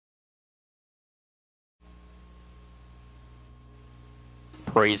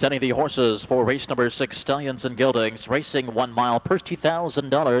Presenting the horses for race number 6, Stallions and Geldings, racing 1 mile, purse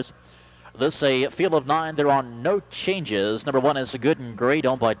 $2,000. This a field of 9. There are no changes. Number 1 is Good and Great,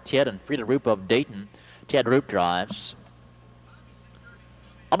 owned by Ted and Frida Roop of Dayton. Ted Roop drives.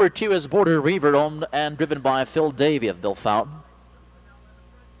 Number 2 is Border Reaver, owned and driven by Phil Davey of Bill Fountain.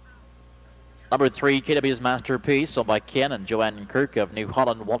 Number 3, KW's Masterpiece, owned by Ken and Joanne Kirk of New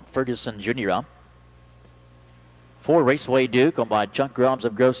Holland, Walt Ferguson Jr. 4, Raceway Duke, owned by Chuck Grubbs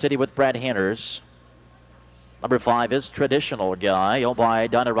of Grove City with Brad Hanners. Number 5 is Traditional Guy, owned by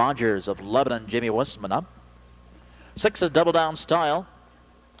Dinah Rogers of Lebanon, Jimmy Westman. 6 is Double Down Style,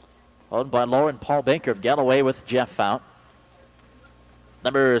 owned by Lauren Paul Baker of Galloway with Jeff Fout.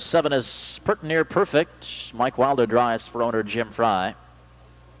 Number 7 is Pert Near Perfect. Mike Wilder drives for owner Jim Fry.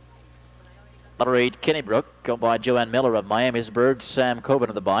 Number 8, Kenny Brook, owned by Joanne Miller of Miamisburg, Sam Coben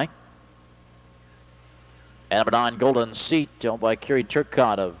of the bike. And number 9, Golden Seat, owned by Kerry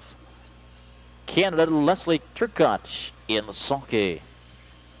Turcotte of Canada, Leslie Turcotte in Saukey.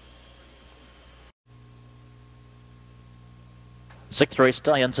 6th race,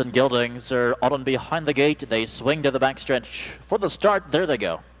 Stallions and Geldings are on and behind the gate. They swing to the backstretch for the start. There they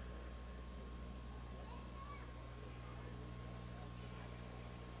go.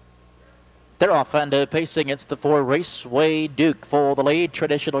 They're off and pacing. It's the 4, Raceway Duke for the lead.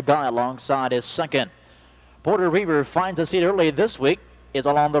 Traditional Guy alongside is second. Border Reaver finds a seat early this week, is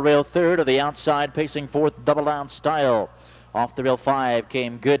along the rail 3rd. Of the outside, pacing 4th, Double Down Style. Off the rail 5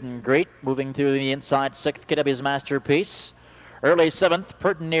 came Good and Great, moving through the inside 6th, KW's Masterpiece. Early 7th,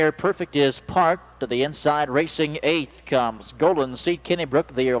 Pert Near Perfect is parked. To the inside, racing 8th comes Golden Seat, Kenny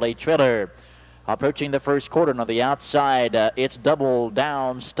Brook, the early trailer. Approaching the first quarter on the outside, it's Double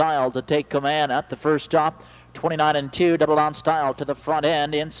Down Style to take command at the first stop. 29 and 2, Double Down Style to the front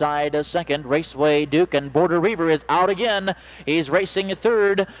end. Inside second, Raceway Duke, and Border Reaver is out again. He's racing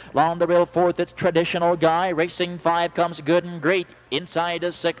 3rd. Along the rail 4th, it's Traditional Guy. Racing 5 comes Good and Great. Inside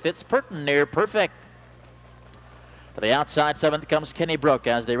 6th, it's Pert Near Perfect. To the outside 7th comes Kenny Brook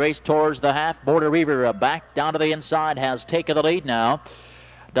as they race towards the half. Border Reaver back down to the inside, has taken the lead now.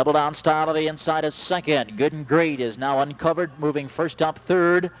 Double Down Style to the inside is second. Good and Great is now uncovered, moving first up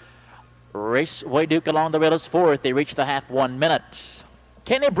 3rd. Raceway Duke along the rail is 4th. They reach the half 1 minute.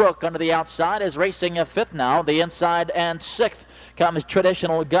 Kenny Brook under the outside is racing 5th now. The inside and 6th comes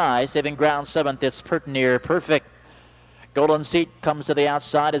Traditional Guy, saving ground 7th. It's Pert Near Perfect. Golden Seat comes to the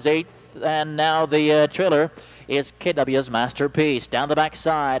outside is 8th, and now the trailer is KW's Masterpiece. Down the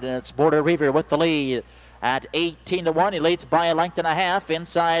backside, and it's Border Reaver with the lead at 18 to 1. He leads by a length and a half.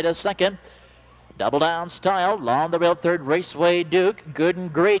 Inside a second, Double Down Style. Along the rail 3rd, Raceway Duke. Good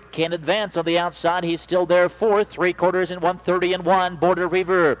and Great can advance on the outside. He's still there 4th. 3/4 and 1:30 and 1. Border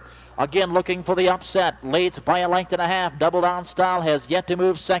Reaver again looking for the upset. Leads by a length and a half. Double Down Style has yet to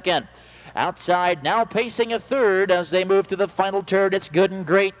move second. Outside now pacing 3rd as they move to the final turn. It's Good and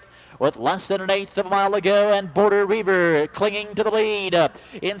Great with less than 1/8 of a mile to go, and Border Reaver clinging to the lead.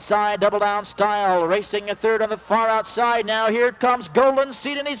 Inside, Double Down Style racing 3rd on the far outside. Now here comes Golden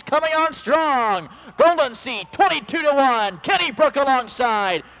Seat, and he's coming on strong. Golden Seat 22 to 1. Kenny Brook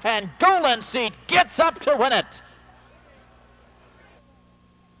alongside, and Golden Seat gets up to win it.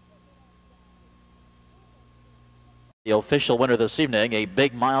 The official winner this evening, a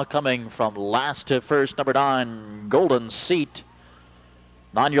big mile coming from last to first, number 9, Golden Seat.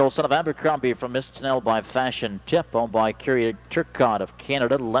 9-year-old son of Abercrombie from Miss Snell by Fashion Tip, owned by Kerry Turcotte of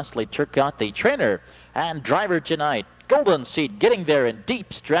Canada, Leslie Turcotte, the trainer and driver tonight. Golden Seat getting there in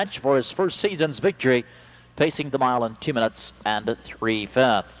deep stretch for his first season's victory, pacing the mile in 2 minutes and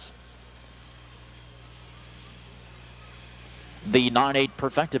 3/5. The 9-8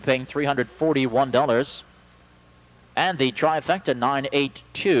 Perfecta paying $341, and the Trifecta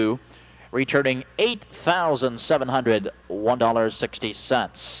 982 returning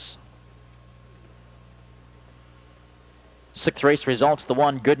 $8,701.60. 6th race results, the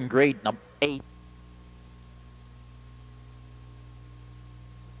 1, Good and Great, number 8.